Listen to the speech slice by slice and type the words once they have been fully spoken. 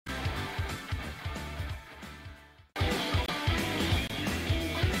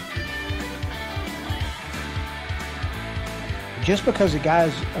Just because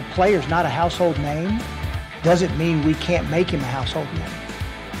a player's not a household name doesn't mean we can't make him a household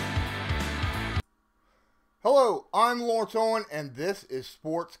name. Hello, I'm Lawrence Owen, and this is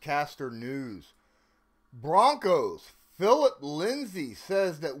Sportscaster News. Broncos, Phillip Lindsay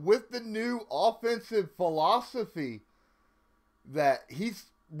says that with the new offensive philosophy that he's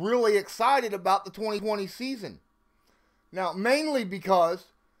really excited about the 2020 season. Now, mainly because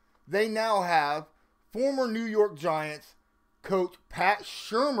they now have former New York Giants coach Pat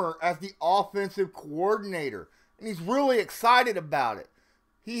Shurmur as the offensive coordinator, and he's really excited about it.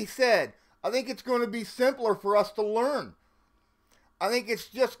 He said, I think it's going to be simpler for us to learn. I think it's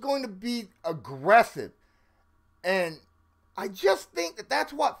just going to be aggressive. And I just think that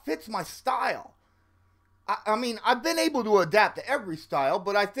that's what fits my style. I mean, I've been able to adapt to every style,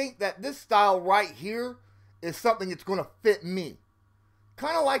 but I think that this style right here is something that's going to fit me.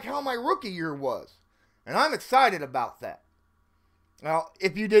 Kind of like how my rookie year was. And I'm excited about that. Now,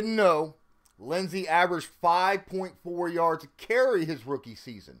 if you didn't know, Lindsay averaged 5.4 yards a carry his rookie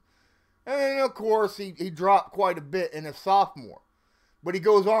season. And, of course, he dropped quite a bit in his sophomore. But he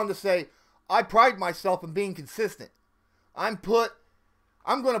goes on to say, I pride myself in being consistent. I'm going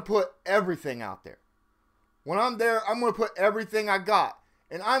to put everything out there. When I'm there, I'm going to put everything I got.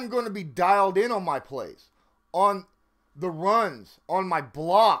 And I'm going to be dialed in on my plays, on the runs, on my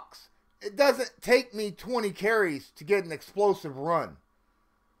blocks. It doesn't take me 20 carries to get an explosive run.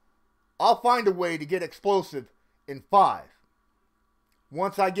 I'll find a way to get explosive in 5.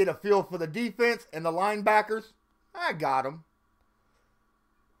 Once I get a feel for the defense and the linebackers, I got them.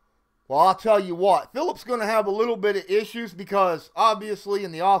 Well, I'll tell you what, Phillip's going to have a little bit of issues because obviously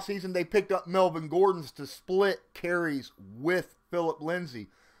in the offseason they picked up Melvin Gordon to split carries with Phillip Lindsay.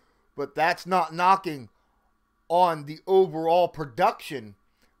 But that's not knocking on the overall production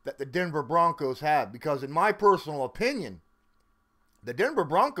that the Denver Broncos have, because in my personal opinion, the Denver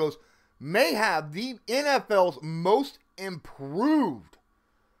Broncos may have the NFL's most improved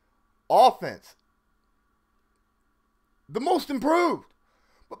offense. The most improved.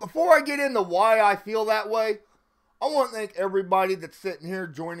 But before I get into why I feel that way, I want to thank everybody that's sitting here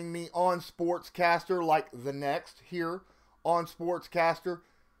joining me on Sportscaster like the next here on Sportscaster.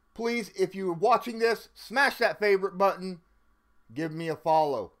 Please, if you're watching this, smash that favorite button. Give me a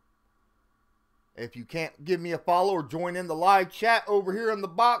follow. If you can't give me a follow or join in the live chat over here in the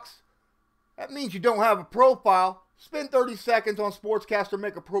box, that means you don't have a profile. Spend 30 seconds on Sportscaster,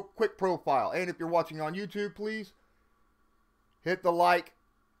 make a quick profile. And if you're watching on YouTube, please hit the like,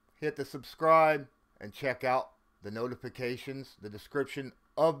 hit the subscribe, and check out the notifications, the description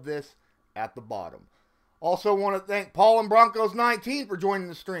of this at the bottom. Also want to thank Paul and Broncos 19 for joining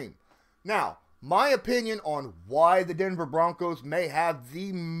the stream. Now, my opinion on why the Denver Broncos may have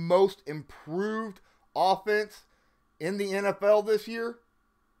the most improved offense in the NFL this year.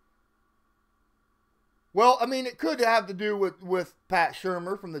 Well, I mean, it could have to do with Pat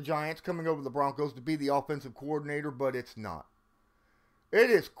Shurmur from the Giants coming over to the Broncos to be the offensive coordinator, but it's not. It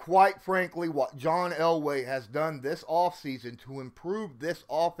is quite frankly what John Elway has done this offseason to improve this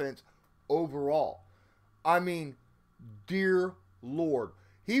offense overall. I mean, dear Lord.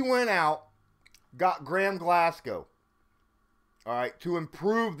 He went out, got Graham Glasgow, all right, to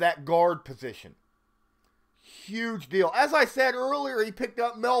improve that guard position. Huge deal. As I said earlier, he picked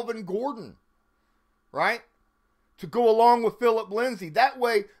up Melvin Gordon, right, to go along with Phillip Lindsay. That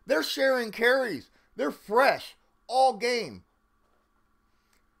way, they're sharing carries. They're fresh all game.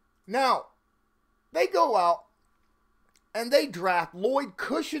 Now, they go out and they draft Lloyd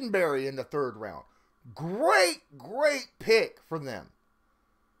Cushenberry in the 3rd round. Great pick for them.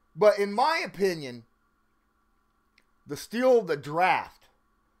 But in my opinion, the steal of the draft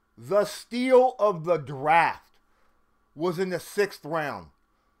was in the 6th round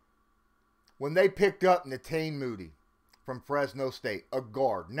when they picked up Netane Moody from Fresno State, a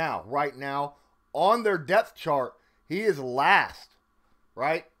guard. Now, right now, on their depth chart, he is last,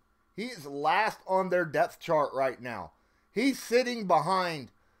 right? He is last on their depth chart right now. He's sitting behind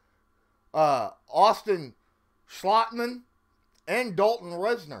Austin Schlottman and Dalton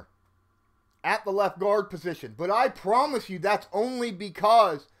Resner at the left guard position. But I promise you that's only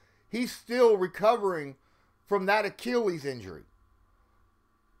because he's still recovering from that Achilles injury.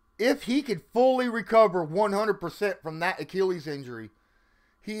 If he could fully recover 100% from that Achilles injury,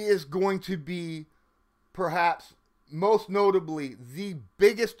 he is going to be perhaps most notably the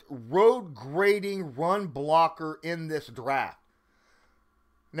biggest road grading run blocker in this draft.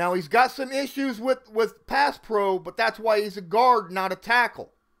 Now, he's got some issues with pass pro, but that's why he's a guard, not a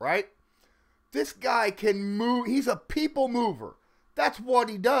tackle, right? This guy can move. He's a people mover. That's what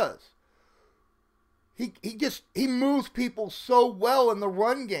he does. He moves people so well in the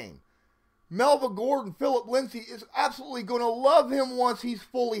run game. Melvin Gordon, Phillip Lindsay is absolutely going to love him once he's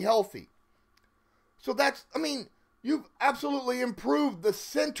fully healthy. So you've absolutely improved the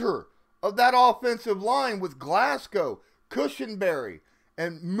center of that offensive line with Glasgow, Cushenberry,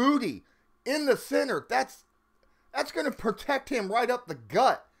 and Moody in the center. That's going to protect him right up the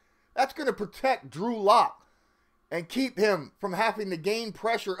gut. That's going to protect Drew Lock and keep him from having to gain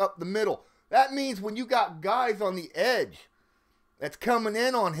pressure up the middle. That means when you got guys on the edge that's coming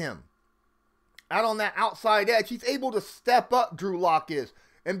in on him, out on that outside edge, he's able to step up, Drew Lock is,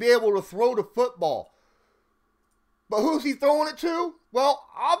 and be able to throw the football. But who's he throwing it to? Well,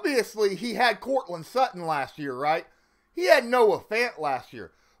 obviously he had Courtland Sutton last year, right? He had Noah Fant last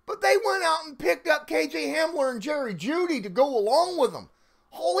year. But they went out and picked up KJ Hamler and Jerry Jeudy to go along with him.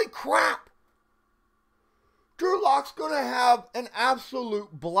 Holy crap. Drew Lock's going to have an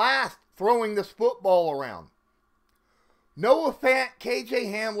absolute blast throwing this football around. Noah Fant,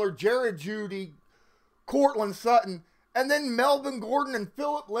 KJ Hamler, Jerry Jeudy, Courtland Sutton, and then Melvin Gordon and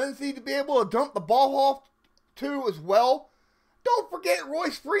Phillip Lindsay to be able to dump the ball off to as well. Don't forget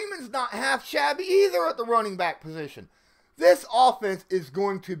Royce Freeman's not half shabby either at the running back position. This offense is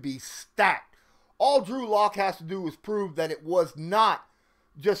going to be stacked. All Drew Lock has to do is prove that it was not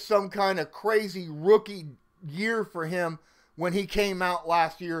just some kind of crazy rookie year for him when he came out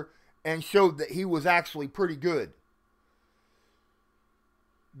last year and showed that he was actually pretty good.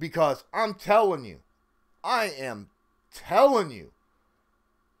 Because I'm telling you, I am telling you,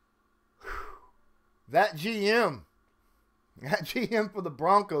 that GM for the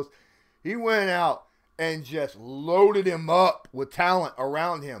Broncos, he went out and just loaded him up with talent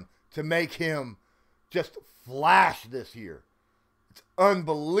around him to make him just flash this year. It's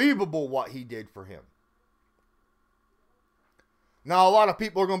unbelievable what he did for him. Now, a lot of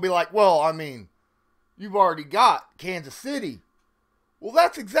people are going to be like, well, you've already got Kansas City. Well,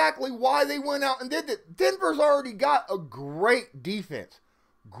 that's exactly why they went out and did it. Denver's already got a great defense.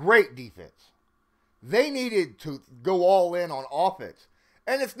 Great defense. They needed to go all in on offense.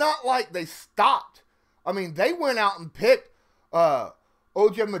 And it's not like they stopped. They went out and picked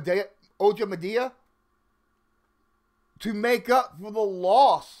Ojemediah to make up for the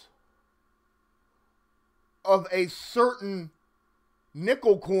loss of a certain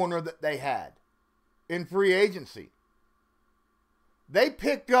nickel corner that they had in free agency. They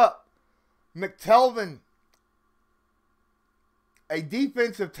picked up McTelvin, a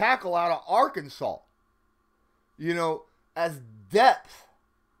defensive tackle out of Arkansas, as depth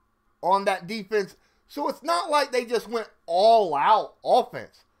on that defense. So it's not like they just went all out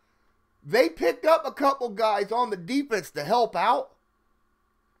offense. They picked up a couple guys on the defense to help out.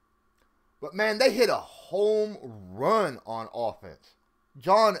 But man, they hit a home run on offense.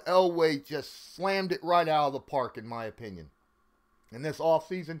 John Elway just slammed it right out of the park, in my opinion. In this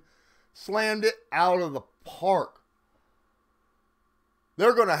offseason, slammed it out of the park.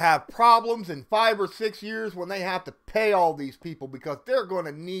 They're going to have problems in 5 or 6 years when they have to pay all these people, because they're going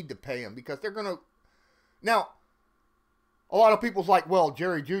to need to pay them, because they're going to... Now, a lot of people's like, well,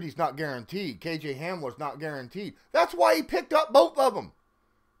 Jerry Jeudy's not guaranteed. KJ Hamler's not guaranteed. That's why he picked up both of them.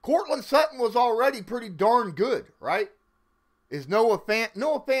 Courtland Sutton was already pretty darn good, right? Is Noah Fant...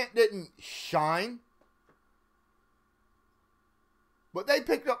 Noah Fant didn't shine. But they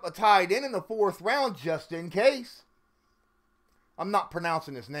picked up a tight end in the 4th round just in case. I'm not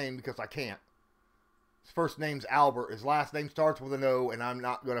pronouncing his name because I can't. His first name's Albert. His last name starts with an O, and I'm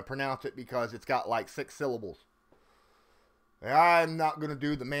not going to pronounce it because it's got like 6 syllables. And I'm not going to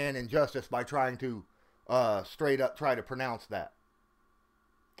do the man injustice by trying to straight up try to pronounce that.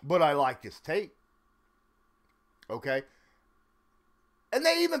 But I like his tape. Okay? And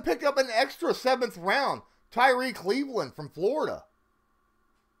they even picked up an extra 7th round, Tyree Cleveland from Florida.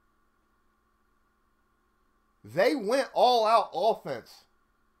 They went all out offense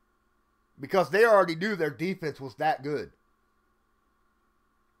because they already knew their defense was that good.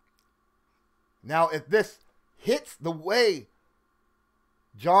 Now, if this hits the way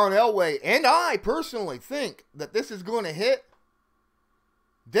John Elway and I personally think that this is going to hit,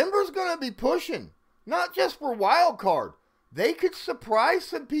 Denver's going to be pushing, not just for wild card. They could surprise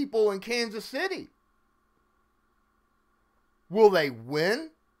some people in Kansas City. Will they win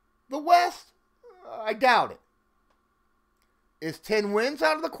the West? I doubt it. Is 10 wins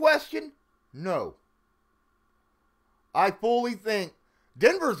out of the question? No. I fully think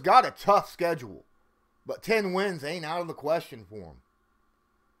Denver's got a tough schedule, but 10 wins ain't out of the question for them.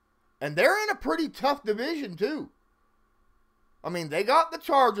 And they're in a pretty tough division too. They got the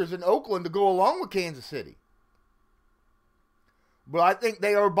Chargers in Oakland to go along with Kansas City. but I think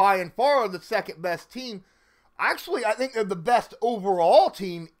they are by and far the second best team. Actually, I think they're the best overall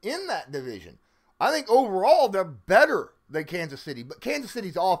team in that division. I think overall they're better than Kansas City, but Kansas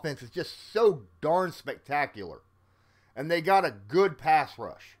City's offense is just so darn spectacular. And they got a good pass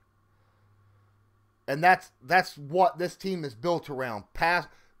rush. And that's what this team is built around.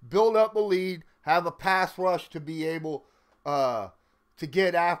 Build up a lead, have a pass rush to be able to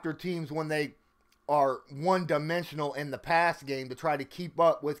get after teams when they are one-dimensional in the pass game to try to keep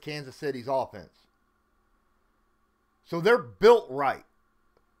up with Kansas City's offense. So they're built right.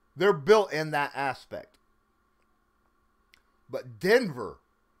 They're built in that aspect. But Denver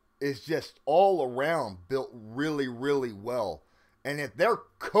is just all around built really, really well. And if they're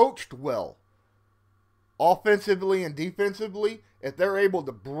coached well, offensively and defensively, if they're able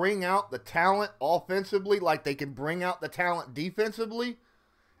to bring out the talent offensively like they can bring out the talent defensively,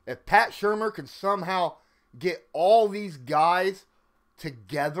 if Pat Shurmur can somehow get all these guys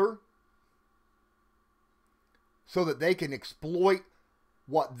together so that they can exploit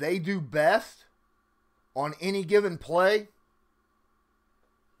what they do best on any given play,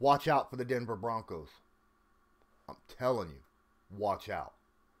 watch out for the Denver Broncos. I'm telling you, watch out.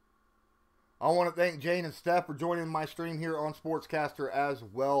 I want to thank Jane and Steph for joining my stream here on Sportscaster as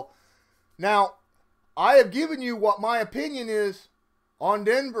well. Now, I have given you what my opinion is on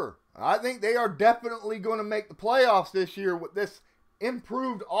Denver. I think they are definitely going to make the playoffs this year with this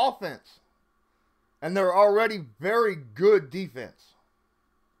improved offense. And they're already very good defense.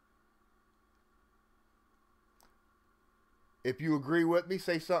 If you agree with me,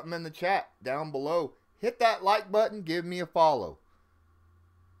 say something in the chat down below. Hit that like button, give me a follow.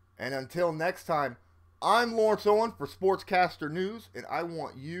 And until next time, I'm Lawrence Owen for Sportscaster News, and I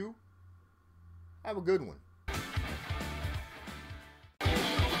want you to have a good one.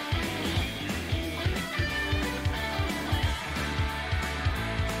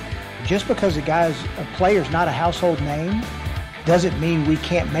 Just because a player's not a household name doesn't mean we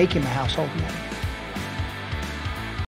can't make him a household name.